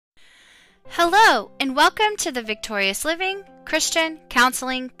Hello, and welcome to the Victorious Living Christian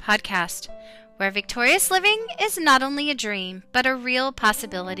Counseling Podcast, where victorious living is not only a dream, but a real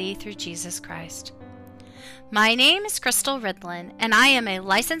possibility through Jesus Christ. My name is Crystal Ridlin, and I am a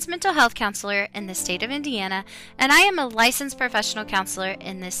licensed mental health counselor in the state of Indiana, and I am a licensed professional counselor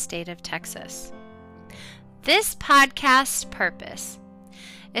in the state of Texas. This podcast's purpose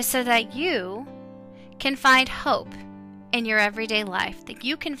is so that you can find hope in your everyday life, that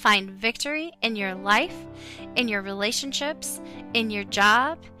you can find victory in your life, in your relationships, in your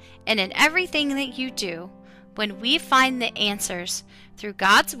job, and in everything that you do when we find the answers through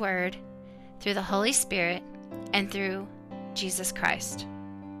God's Word, through the Holy Spirit, and through Jesus Christ.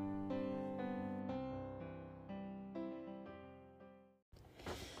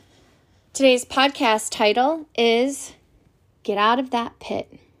 Today's podcast title is Get Out of That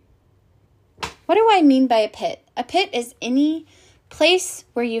Pit. What do I mean by a pit? A pit is any place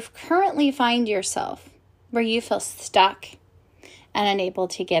where you currently find yourself, where you feel stuck and unable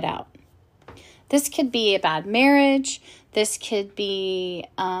to get out. This could be a bad marriage. This could be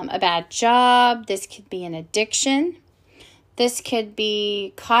a bad job. This could be an addiction. This could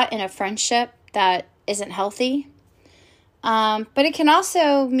be caught in a friendship that isn't healthy. But it can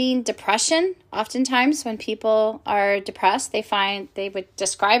also mean depression. Oftentimes when people are depressed, they would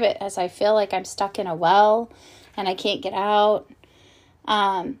describe it as, I feel like I'm stuck in a well and I can't get out.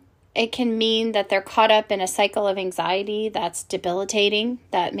 It can mean that they're caught up in a cycle of anxiety that's debilitating,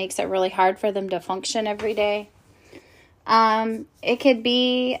 that makes it really hard for them to function every day. It could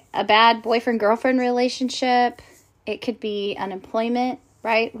be a bad boyfriend-girlfriend relationship. It could be unemployment,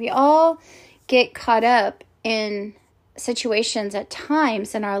 right? We all get caught up in situations at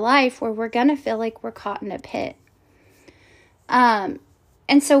times in our life where we're going to feel like we're caught in a pit.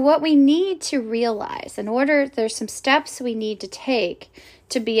 And so what we need to realize there's some steps we need to take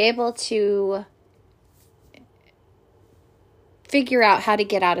to be able to figure out how to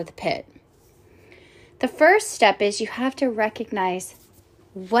get out of the pit. The first step is you have to recognize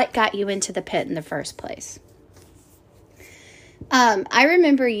what got you into the pit in the first place. I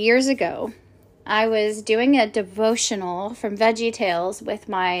remember years ago, I was doing a devotional from VeggieTales with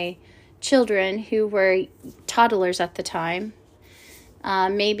my children who were toddlers at the time.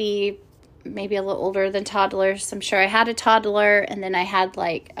 Maybe a little older than toddlers. I'm sure I had a toddler, and then I had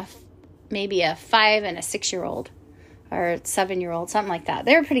maybe a 5 and a 6-year-old or 7-year-old, something like that.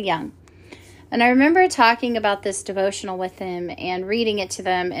 They were pretty young. And I remember talking about this devotional with them and reading it to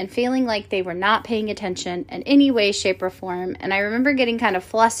them and feeling like they were not paying attention in any way, shape, or form. And I remember getting kind of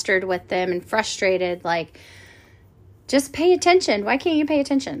flustered with them and frustrated, like, just pay attention. Why can't you pay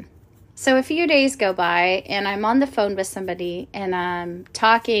attention? So a few days go by and I'm on the phone with somebody and I'm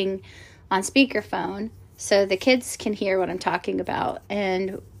talking on speakerphone so the kids can hear what I'm talking about.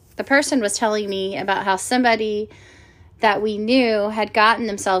 And the person was telling me about how somebody that we knew had gotten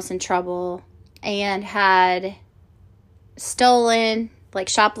themselves in trouble and had stolen,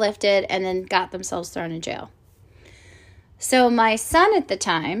 shoplifted, and then got themselves thrown in jail. So my son at the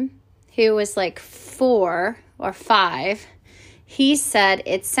time, who was 4 or 5, he said,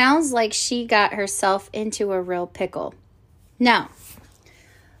 it sounds like she got herself into a real pickle. Now,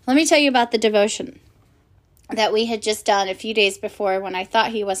 let me tell you about the devotion that we had just done a few days before when I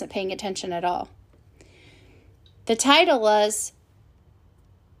thought he wasn't paying attention at all. The title was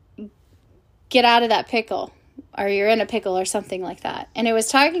Get Out of That Pickle, or You're in a Pickle, or something like that. And it was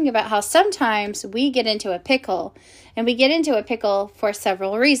talking about how sometimes we get into a pickle, and we get into a pickle for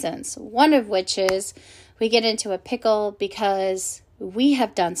several reasons. One of which is we get into a pickle because we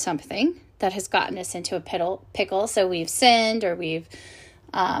have done something that has gotten us into a pickle. So we've sinned, or we've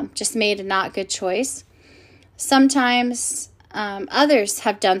just made a not good choice. Sometimes others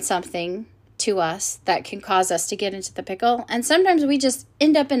have done something to us that can cause us to get into the pickle. And sometimes we just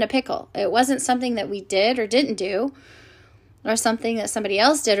end up in a pickle. It wasn't something that we did or didn't do, or something that somebody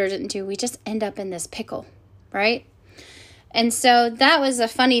else did or didn't do. We just end up in this pickle, right? And so that was a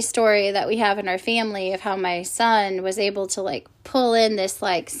funny story that we have in our family of how my son was able to pull in this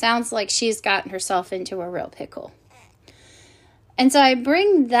sounds like she's gotten herself into a real pickle. And so I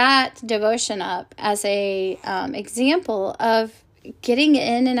bring that devotion up as a example of getting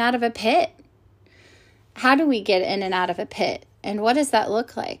in and out of a pit. How do we get in and out of a pit? And what does that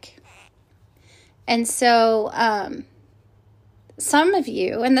look like? And so some of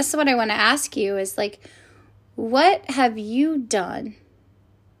you, and this is what I want to ask you, is what have you done,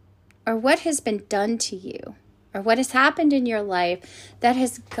 or what has been done to you, or what has happened in your life that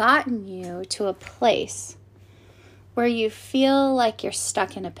has gotten you to a place where you feel like you're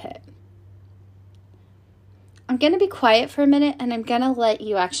stuck in a pit? I'm going to be quiet for a minute, and I'm going to let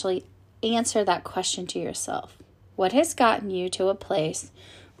you actually answer that question to yourself. What has gotten you to a place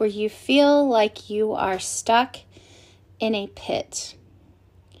where you feel like you are stuck in a pit?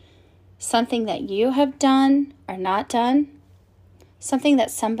 Something that you have done or not done? Something that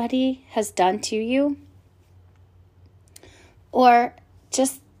somebody has done to you? Or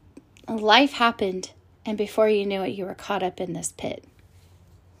just life happened and before you knew it, you were caught up in this pit.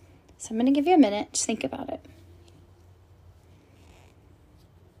 So I'm going to give you a minute. Just think about it.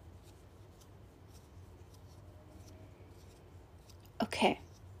 Okay.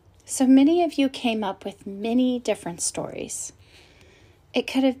 So many of you came up with many different stories. It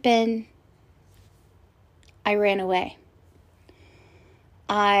could have been, I ran away.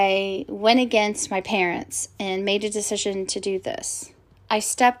 I went against my parents and made a decision to do this. I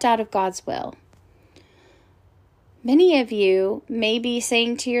stepped out of God's will. Many of you may be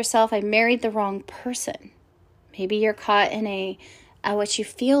saying to yourself, I married the wrong person. Maybe you're caught in a what you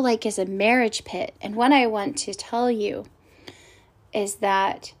feel like is a marriage pit. And what I want to tell you is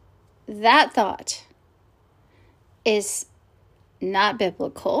that thought is not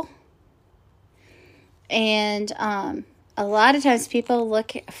biblical. And a lot of times people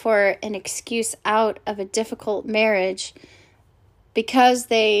look for an excuse out of a difficult marriage because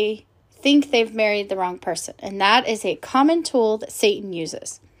they think they've married the wrong person. And that is a common tool that Satan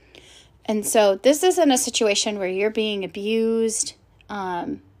uses. And so this isn't a situation where you're being abused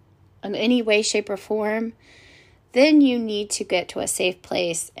in any way, shape, or form. Then you need to get to a safe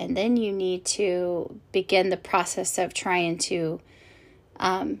place, and then you need to begin the process of trying to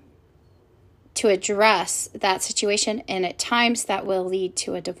address that situation. And at times that will lead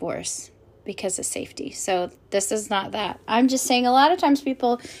to a divorce because of safety. So this is not that. I'm just saying a lot of times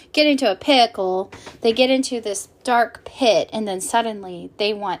people get into a pickle, they get into this dark pit, and then suddenly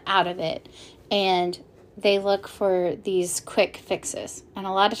they want out of it. And they look for these quick fixes. And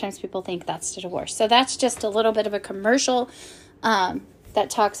a lot of times people think that's the divorce. So that's just a little bit of a commercial that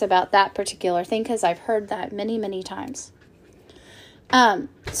talks about that particular thing, because I've heard that many, many times.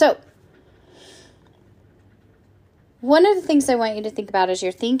 So one of the things I want you to think about as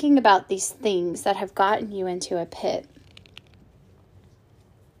you're thinking about these things that have gotten you into a pit,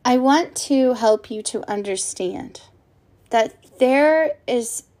 I want to help you to understand that there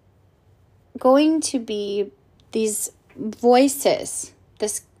is going to be these voices,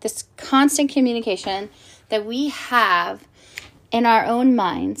 this constant communication that we have in our own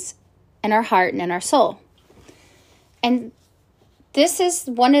minds, in our heart, and in our soul. And this is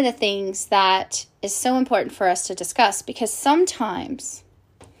one of the things that is so important for us to discuss, because sometimes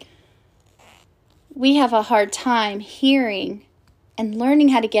we have a hard time hearing and learning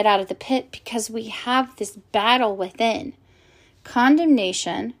how to get out of the pit because we have this battle within.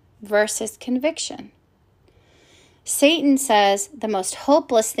 Condemnation versus conviction. Satan says the most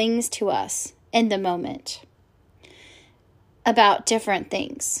hopeless things to us in the moment about different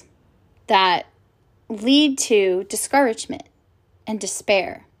things that lead to discouragement and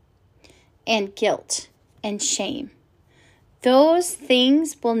despair and guilt and shame. Those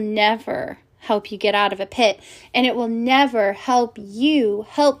things will never help you get out of a pit, and it will never help you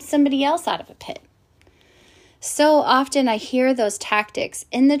help somebody else out of a pit. So often I hear those tactics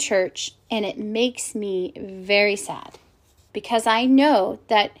in the church, and it makes me very sad, because I know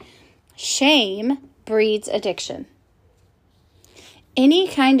that shame breeds addiction. Any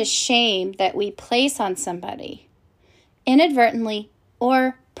kind of shame that we place on somebody, inadvertently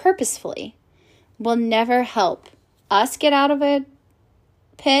or purposefully, will never help us get out of a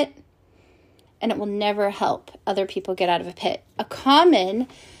pit, and it will never help other people get out of a pit. A common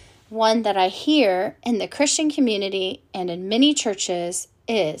one that I hear in the Christian community and in many churches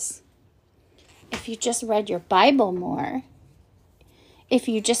is, if you just read your Bible more, if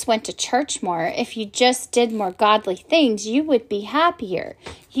you just went to church more, if you just did more godly things, you would be happier.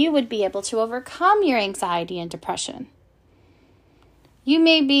 You would be able to overcome your anxiety and depression. You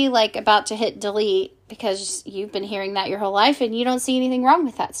may be like about to hit delete because you've been hearing that your whole life and you don't see anything wrong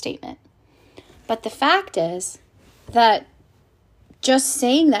with that statement. But the fact is that just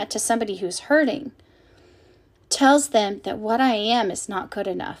saying that to somebody who's hurting tells them that what I am is not good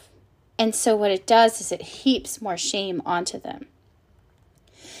enough. And so what it does is it heaps more shame onto them.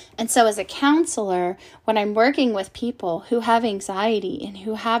 And so as a counselor, when I'm working with people who have anxiety and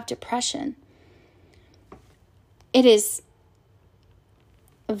who have depression, it is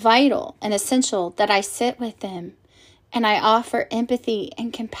vital and essential that I sit with them and I offer empathy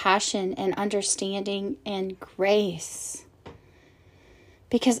and compassion and understanding and grace.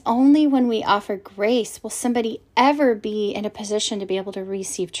 Because only when we offer grace will somebody ever be in a position to be able to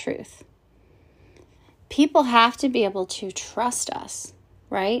receive truth. People have to be able to trust us,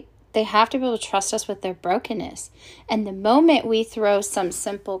 right? They have to be able to trust us with their brokenness. And the moment we throw some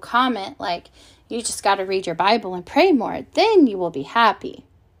simple comment like, you just got to read your Bible and pray more, then you will be happy,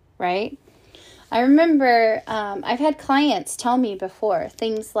 right? I remember I've had clients tell me before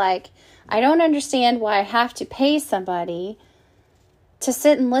things like, I don't understand why I have to pay somebody to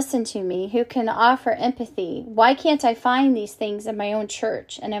sit and listen to me who can offer empathy. Why can't I find these things in my own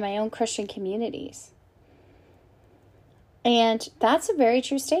church and in my own Christian communities? And that's a very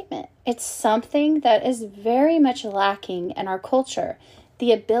true statement. It's something that is very much lacking in our culture.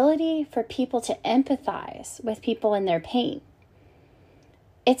 The ability for people to empathize with people in their pain.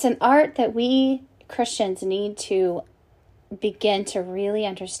 It's an art that we Christians need to begin to really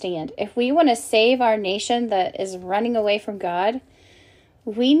understand. If we want to save our nation that is running away from God,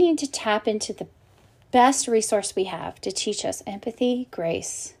 we need to tap into the best resource we have to teach us empathy,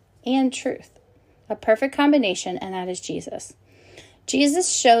 grace, and truth. A perfect combination, and that is Jesus. Jesus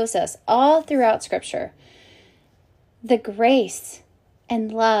shows us all throughout Scripture the grace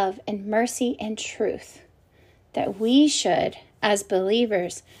and love and mercy and truth that we should, as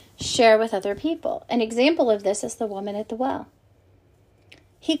believers, share with other people. An example of this is the woman at the well.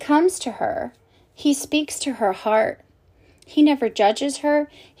 He comes to her. He speaks to her heart. He never judges her.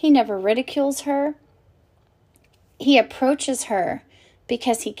 He never ridicules her. He approaches her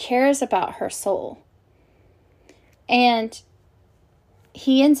because he cares about her soul. And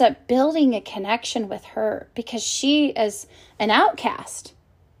he ends up building a connection with her because she is an outcast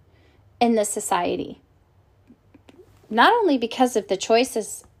in this society. Not only because of the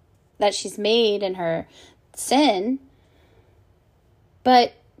choices that she's made in her sin,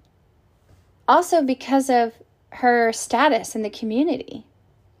 but also because of her status in the community.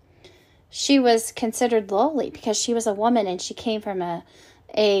 She was considered lowly because she was a woman and she came from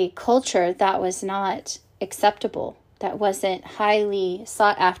a culture that was not acceptable, that wasn't highly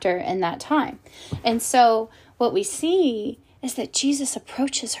sought after in that time. And so what we see is that Jesus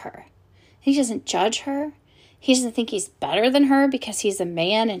approaches her. He doesn't judge her. He doesn't think he's better than her because he's a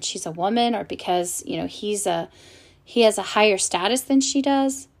man and she's a woman, or because, he has a higher status than she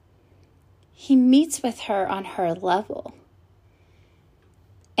does. He meets with her on her level.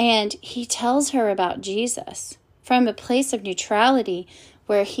 And he tells her about Jesus from a place of neutrality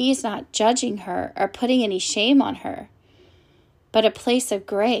where he's not judging her or putting any shame on her, but a place of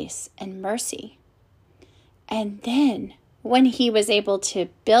grace and mercy. And then when he was able to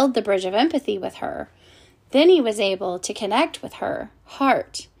build the bridge of empathy with her, then he was able to connect with her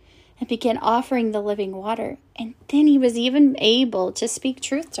heart and begin offering the living water. And then he was even able to speak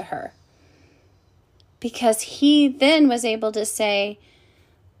truth to her, because he then was able to say,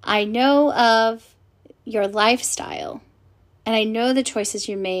 I know of your lifestyle, and I know the choices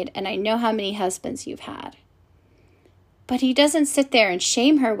you made, and I know how many husbands you've had. But he doesn't sit there and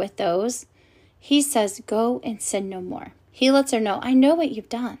shame her with those. He says, go and sin no more. He lets her know, I know what you've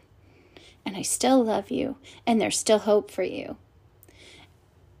done, and I still love you, and there's still hope for you.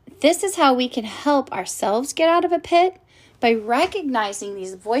 This is how we can help ourselves get out of a pit, by recognizing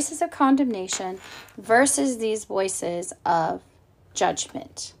these voices of condemnation versus these voices of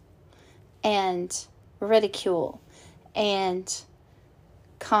judgment and ridicule and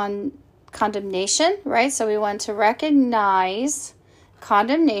condemnation, right? So we want to recognize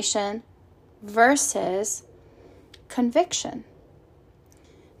condemnation versus conviction.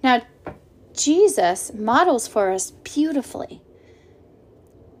 Now, Jesus models for us beautifully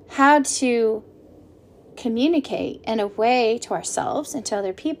how to communicate in a way to ourselves and to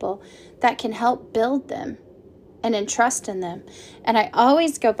other people that can help build them and entrust in them. And I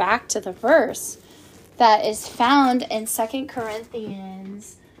always go back to the verse that is found in 2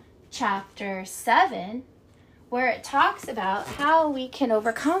 Corinthians chapter 7, where it talks about how we can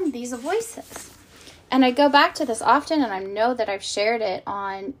overcome these voices. And I go back to this often, and I know that I've shared it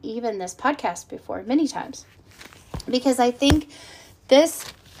on even this podcast before many times, because I think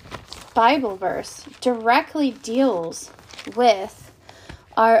this Bible verse directly deals with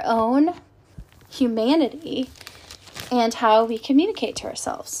our own humanity and how we communicate to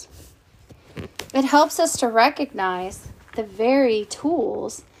ourselves. It helps us to recognize the very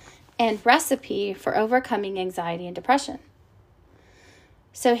tools and recipe for overcoming anxiety and depression.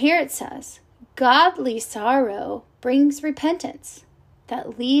 So here it says, godly sorrow brings repentance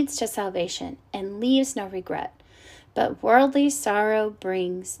that leads to salvation and leaves no regret. But worldly sorrow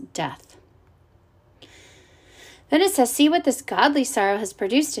brings death. Then it says, see what this godly sorrow has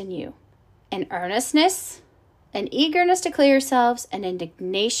produced in you. An earnestness, an eagerness to clear yourselves, an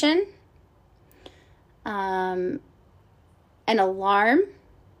indignation, an alarm,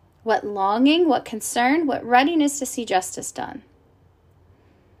 what longing, what concern, what readiness to see justice done.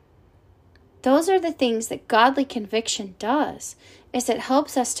 Those are the things that godly conviction does, is it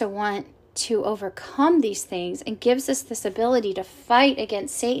helps us to want to overcome these things and gives us this ability to fight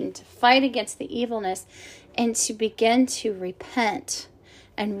against Satan, to fight against the evilness, and to begin to repent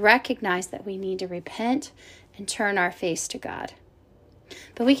and recognize that we need to repent and turn our face to God.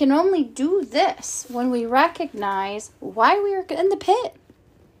 But we can only do this when we recognize why we are in the pit.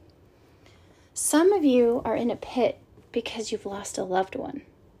 Some of you are in a pit because you've lost a loved one.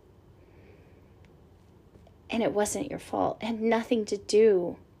 And it wasn't your fault. It had nothing to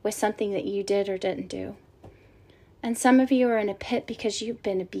do with something that you did or didn't do. And some of you are in a pit because you've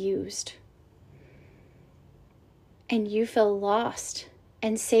been abused. And you feel lost.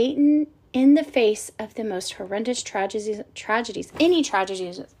 And Satan, in the face of the most horrendous tragedies, any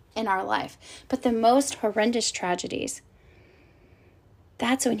tragedies in our life, but the most horrendous tragedies,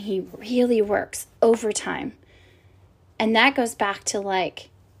 that's when he really works overtime. And that goes back to like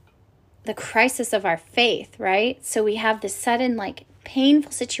the crisis of our faith, right? So we have this sudden like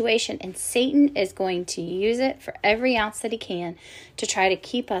painful situation, and Satan is going to use it for every ounce that he can to try to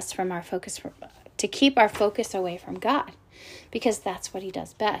keep us from our focus, to keep our focus away from God, because that's what he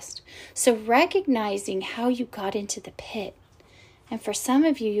does best. So recognizing how you got into the pit, and for some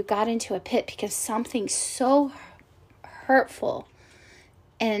of you, you got into a pit because something so hurtful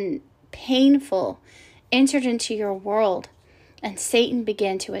and painful entered into your world, and Satan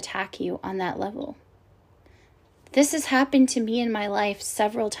began to attack you on that level. This has happened to me in my life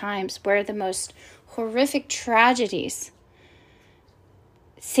several times, where the most horrific tragedies,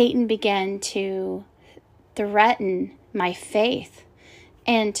 Satan began to threaten my faith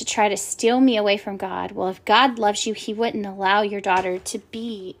and to try to steal me away from God. Well, if God loves you, he wouldn't allow your daughter to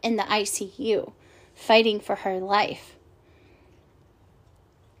be in the ICU fighting for her life.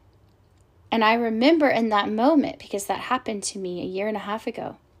 And I remember in that moment, because that happened to me 1.5 years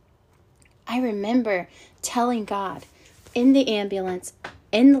ago, I remember telling God in the ambulance,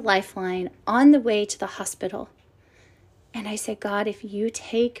 in the Lifeline, on the way to the hospital. And I said, God, if you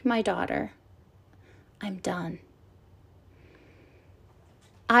take my daughter, I'm done.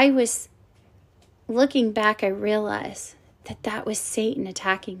 I was looking back, I realized that that was Satan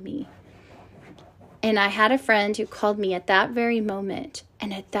attacking me. And I had a friend who called me at that very moment.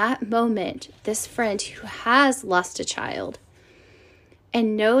 And at that moment, this friend who has lost a child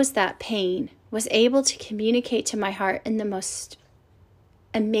and knows that pain was able to communicate to my heart in the most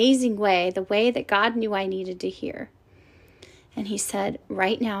amazing way, the way that God knew I needed to hear. And he said,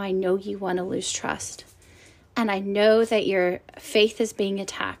 right now, I know you want to lose trust. And I know that your faith is being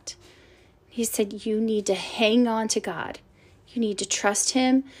attacked. He said, you need to hang on to God. You need to trust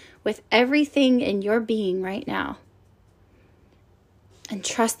him with everything in your being right now. And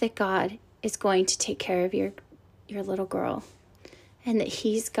trust that God is going to take care of your little girl. And that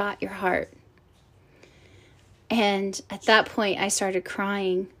he's got your heart. And at that point, I started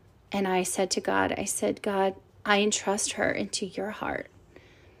crying. And I said to God, God, I entrust her into your heart.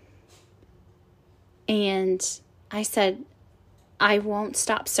 And I said, I won't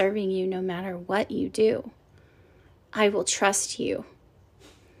stop serving you no matter what you do. I will trust you.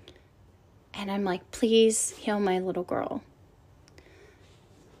 And I'm like, please heal my little girl.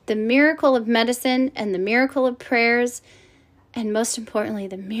 The miracle of medicine and the miracle of prayers, and most importantly,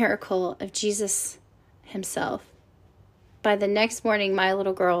 the miracle of Jesus himself. By the next morning, my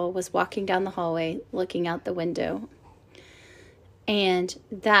little girl was walking down the hallway, looking out the window. And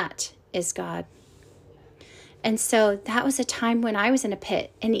that is God. And so that was a time when I was in a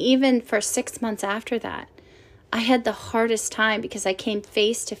pit. And even for 6 months after that, I had the hardest time because I came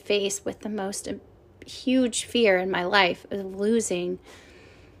face to face with the most huge fear in my life of losing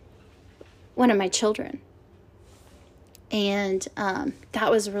one of my children. And that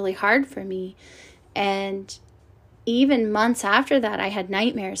was really hard for me. And even months after that, I had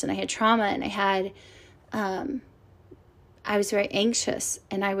nightmares and I had trauma and I was very anxious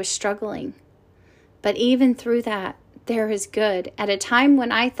and I was struggling. But even through that, there is good. At a time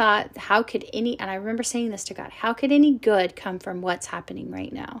when I thought, and I remember saying this to God, how could any good come from what's happening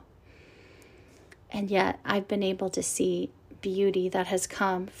right now? And yet I've been able to see beauty that has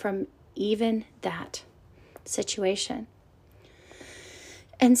come from even that situation.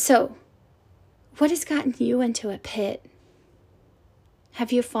 And so, what has gotten you into a pit?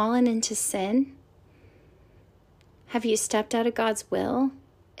 Have you fallen into sin? Have you stepped out of God's will?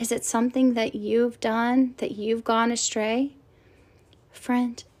 Is it something that you've done, that you've gone astray?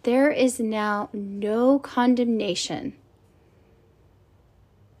 Friend, there is now no condemnation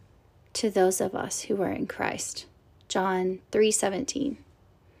to those of us who are in Christ. John 3:17.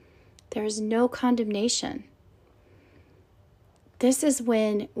 There is no condemnation. this is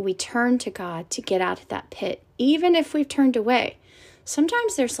when we turn to God to get out of that pit, even if we've turned away.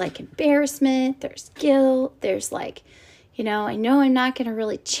 Sometimes there's like embarrassment, there's guilt, there's like, I know I'm not going to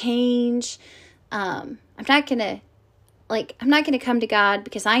really change. I'm not going to come to God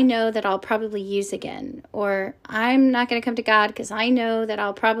because I know that I'll probably use again. Or I'm not going to come to God because I know that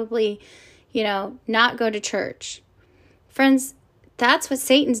I'll probably, not go to church. Friends, that's what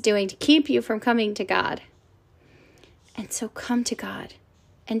Satan's doing to keep you from coming to God. And so come to God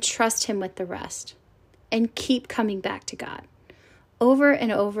and trust him with the rest. And keep coming back to God over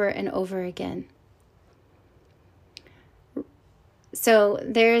and over and over again. So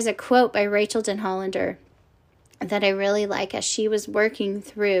there's a quote by Rachel Denhollander that I really like as she was working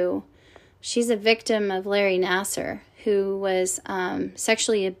through. She's a victim of Larry Nassar, who was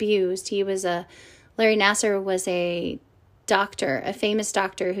sexually abused. Larry Nassar was a doctor, a famous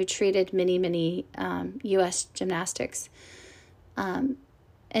doctor who treated many U.S. gymnastics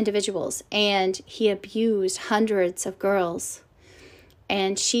individuals, and he abused hundreds of girls.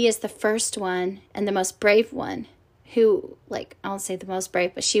 And she is the first one and the most brave one who, I won't say the most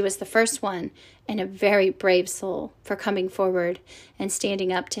brave, but she was the first one and a very brave soul for coming forward and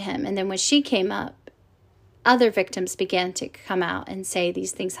standing up to him. And then when she came up, other victims began to come out and say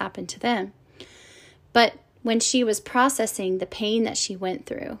these things happened to them. But when she was processing the pain that she went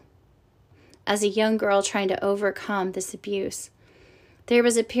through as a young girl trying to overcome this abuse, there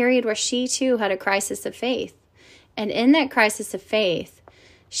was a period where she too had a crisis of faith. And in that crisis of faith,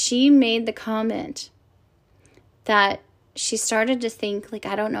 she made the comment that she started to think,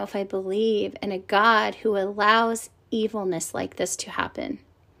 I don't know if I believe in a God who allows evilness like this to happen.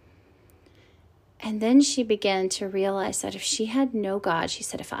 And then she began to realize that if she had no God, she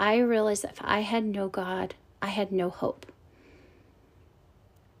said, if I realized that if I had no God, I had no hope.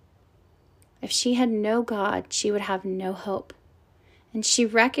 If she had no God, she would have no hope. And she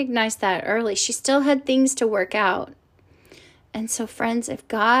recognized that early. She still had things to work out. And so, friends,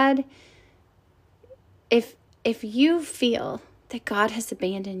 if you feel that God has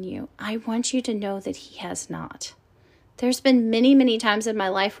abandoned you, I want you to know that he has not. There's been many times in my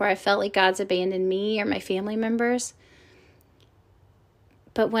life where I felt like God's abandoned me or my family members.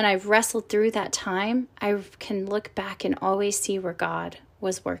 But when I've wrestled through that time, I can look back and always see where God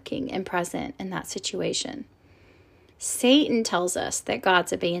was working and present in that situation. Satan tells us that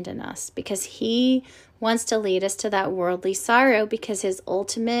God's abandoned us because he wants to lead us to that worldly sorrow because his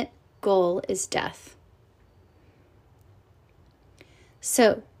ultimate goal is death.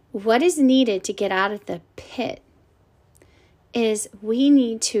 So, what is needed to get out of the pit is we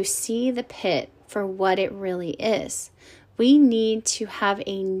need to see the pit for what it really is. We need to have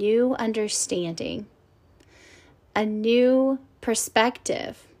a new understanding, a new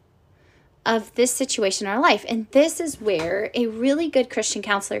perspective of this situation in our life. And this is where a really good Christian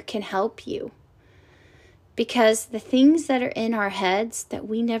counselor can help you. Because the things that are in our heads that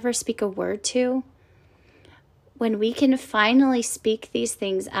we never speak a word to, when we can finally speak these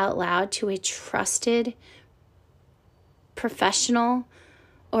things out loud to a trusted professional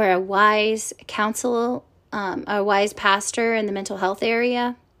or a wise counsel, a wise pastor in the mental health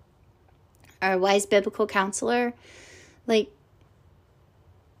area, or a wise biblical counselor,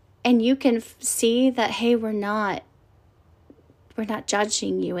 and you can see that, hey, we're not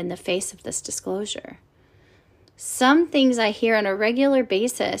judging you in the face of this disclosure. Some things I hear on a regular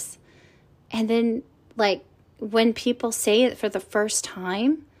basis, and then when people say it for the first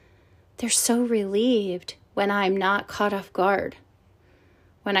time, they're so relieved when I'm not caught off guard,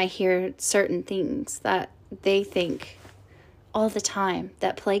 when I hear certain things that they think all the time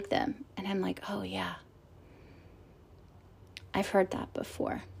that plague them. And I'm like, oh yeah, I've heard that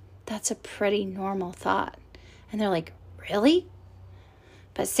before. That's a pretty normal thought. And they're like, really?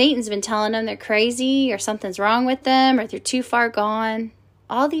 But Satan's been telling them they're crazy or something's wrong with them or they're too far gone.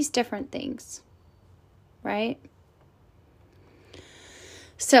 All these different things, right?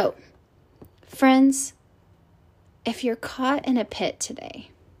 So, friends, if you're caught in a pit today,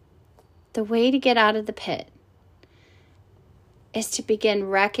 the way to get out of the pit is to begin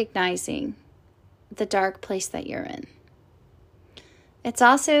recognizing the dark place that you're in. It's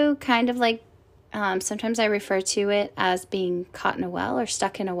also kind of like, sometimes I refer to it as being caught in a well or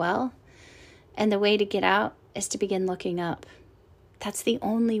stuck in a well. And the way to get out is to begin looking up. That's the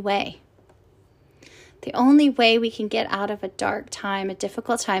only way. The only way we can get out of a dark time, a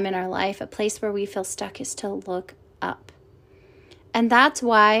difficult time in our life, a place where we feel stuck, is to look up. And that's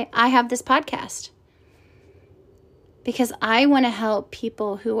why I have this podcast. Because I want to help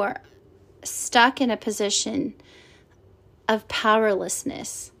people who are stuck in a position of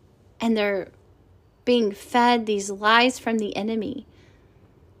powerlessness, and they're being fed these lies from the enemy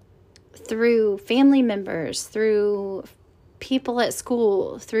through family members, through people at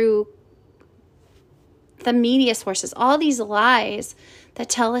school, through the media sources, all these lies that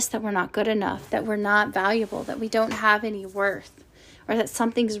tell us that we're not good enough, that we're not valuable, that we don't have any worth, or that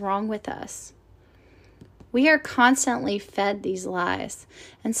something's wrong with us. We are constantly fed these lies.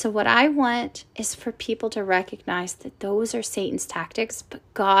 And so what I want is for people to recognize that those are Satan's tactics, but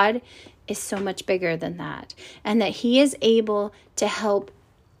God is so much bigger than that. And that he is able to help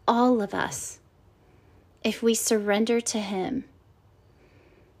all of us if we surrender to him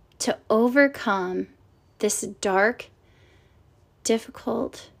to overcome this dark,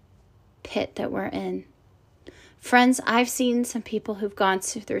 difficult pit that we're in. Friends, I've seen some people who've gone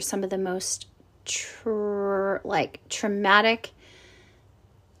through some of the most traumatic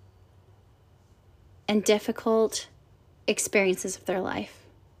and difficult experiences of their life.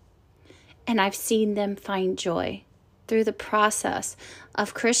 And I've seen them find joy through the process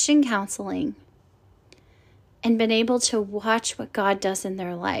of Christian counseling and been able to watch what God does in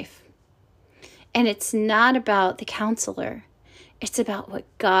their life. And it's not about the counselor. It's about what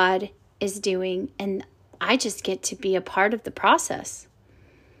God is doing. And I just get to be a part of the process.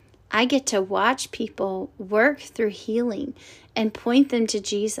 I get to watch people work through healing and point them to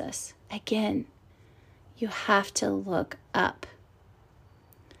Jesus. Again, you have to look up.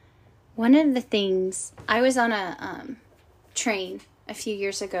 One of the things, I was on a train a few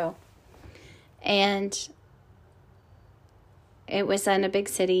years ago, and it was in a big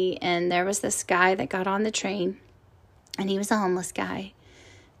city, and there was this guy that got on the train, and he was a homeless guy,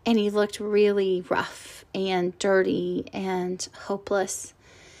 and he looked really rough and dirty and hopeless,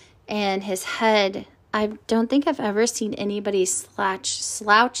 and his head, I don't think I've ever seen anybody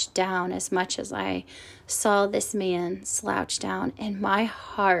slouch down as much as I saw this man slouch down, and my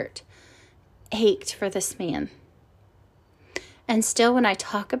heart ached for this man. And still, when I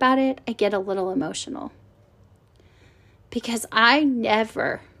talk about it, I get a little emotional. Because I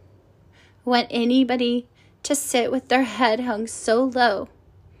never want anybody to sit with their head hung so low,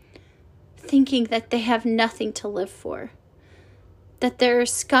 thinking that they have nothing to live for, that they're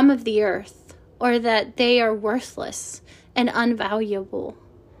scum of the earth, or that they are worthless and unvaluable.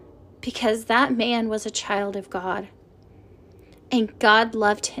 Because that man was a child of God, and God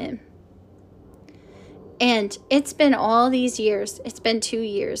loved him. And it's been all these years, it's been 2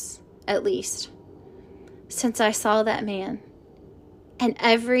 years at least, since I saw that man. And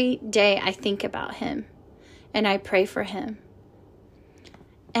every day I think about him and I pray for him.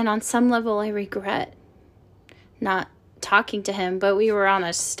 And on some level I regret not talking to him, but we were on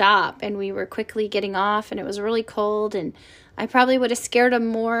a stop and we were quickly getting off and it was really cold and I probably would have scared him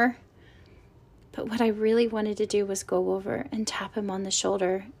more. But what I really wanted to do was go over and tap him on the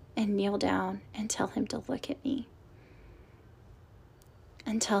shoulder and kneel down and tell him to look at me.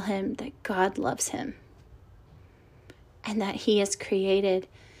 And tell him that God loves him. And that he is created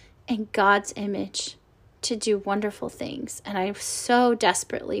in God's image to do wonderful things. And I so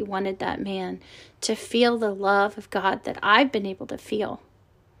desperately wanted that man to feel the love of God that I've been able to feel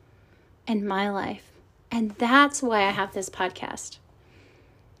in my life. And that's why I have this podcast.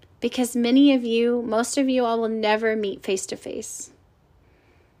 Because many of you, most of you, I will never meet face to face.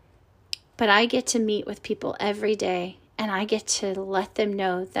 But I get to meet with people every day. And I get to let them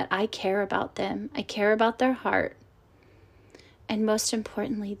know that I care about them. I care about their heart. And most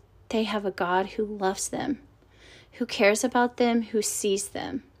importantly, they have a God who loves them, who cares about them, who sees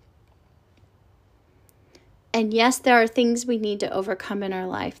them. And yes, there are things we need to overcome in our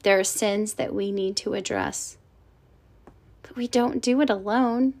life. There are sins that we need to address. But we don't do it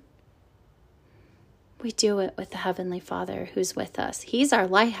alone. We do it with the Heavenly Father who's with us. He's our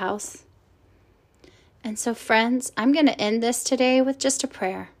lighthouse. And so, friends, I'm going to end this today with just a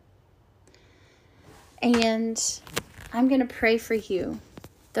prayer. And I'm going to pray for you,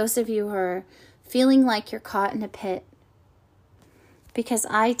 those of you who are feeling like you're caught in a pit, because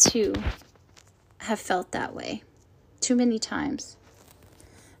I too have felt that way too many times.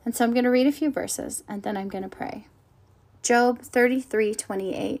 And so I'm going to read a few verses and then I'm going to pray. Job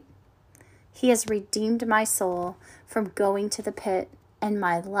 33:28. He has redeemed my soul from going to the pit, and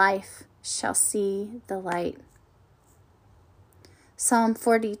my life shall see the light. Psalm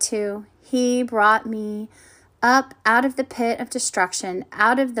 42. He brought me up out of the pit of destruction,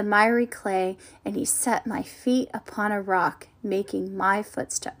 out of the miry clay, and he set my feet upon a rock, making my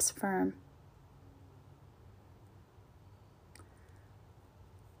footsteps firm.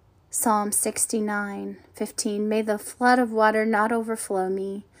 Psalm 69:15. May the flood of water not overflow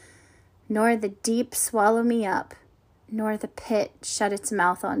me, nor the deep swallow me up, nor the pit shut its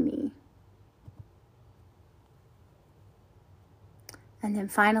mouth on me. And then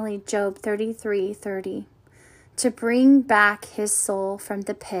finally, Job 33:30, to bring back his soul from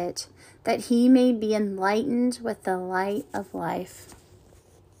the pit, that he may be enlightened with the light of life.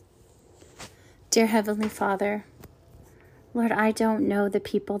 Dear Heavenly Father, Lord, I don't know the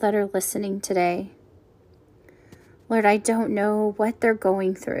people that are listening today. Lord, I don't know what they're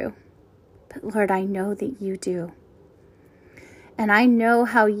going through, but Lord, I know that you do. And I know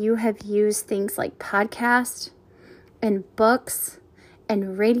how you have used things like podcasts and books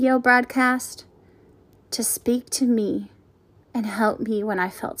and radio broadcast to speak to me and help me when I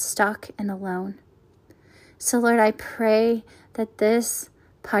felt stuck and alone. So Lord, I pray that this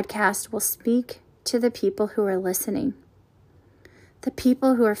podcast will speak to the people who are listening, the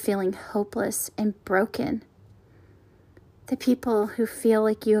people who are feeling hopeless and broken, the people who feel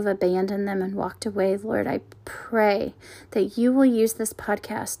like you have abandoned them and walked away. Lord, I pray that you will use this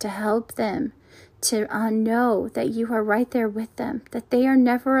podcast to help them to know that you are right there with them, that they are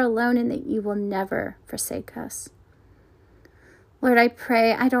never alone, and that you will never forsake us. Lord, I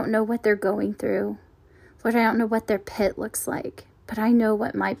pray, I don't know what they're going through. Lord, I don't know what their pit looks like, but I know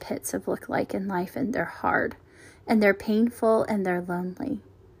what my pits have looked like in life, and they're hard, and they're painful, and they're lonely.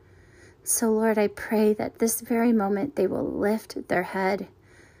 So Lord, I pray that this very moment they will lift their head,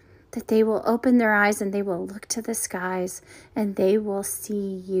 that they will open their eyes and they will look to the skies, and they will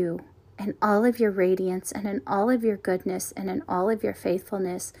see you and all of your radiance and in all of your goodness and in all of your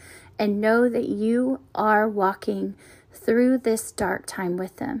faithfulness, and know that you are walking through this dark time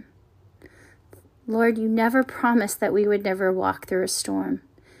with them. Lord, you never promised that we would never walk through a storm,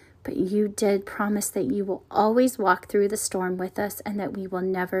 but you did promise that you will always walk through the storm with us and that we will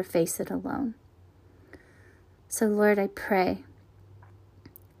never face it alone. So Lord, I pray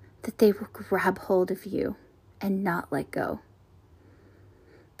that they will grab hold of you and not let go.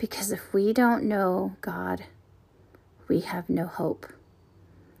 Because if we don't know God, we have no hope.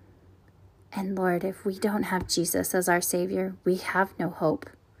 And Lord, if we don't have Jesus as our Savior, we have no hope.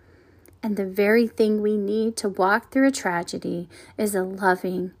 And the very thing we need to walk through a tragedy is a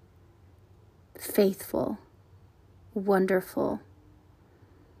loving, faithful, wonderful,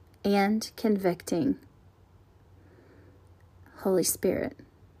 and convicting Holy Spirit.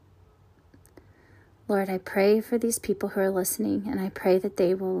 Lord, I pray for these people who are listening, and I pray that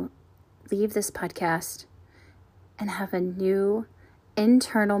they will leave this podcast and have a new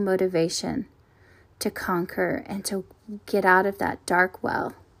internal motivation to conquer and to get out of that dark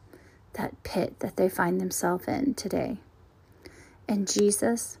well, that pit that they find themselves in today. In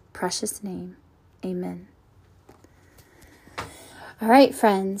Jesus' precious name, amen. All right,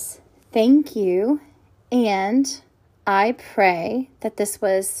 friends, thank you. And I pray that this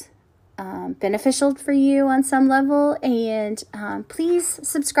was beneficial for you on some level, and please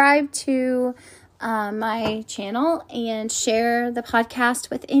subscribe to my channel and share the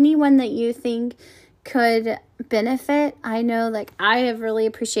podcast with anyone that you think could benefit. I know, like, I have really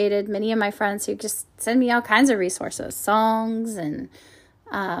appreciated many of my friends who just send me all kinds of resources, songs and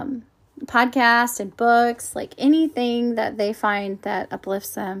podcasts and books, like anything that they find that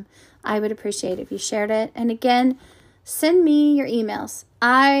uplifts them. I would appreciate if you shared it. And again, send me your emails.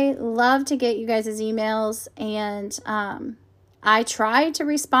 I love to get you guys' emails, and I try to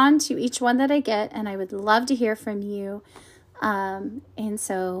respond to each one that I get, and I would love to hear from you. And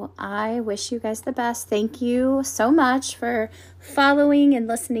so I wish you guys the best. Thank you so much for following and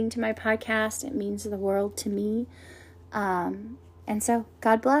listening to my podcast. It means the world to me. And so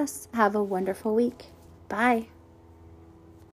God bless. Have a wonderful week. Bye.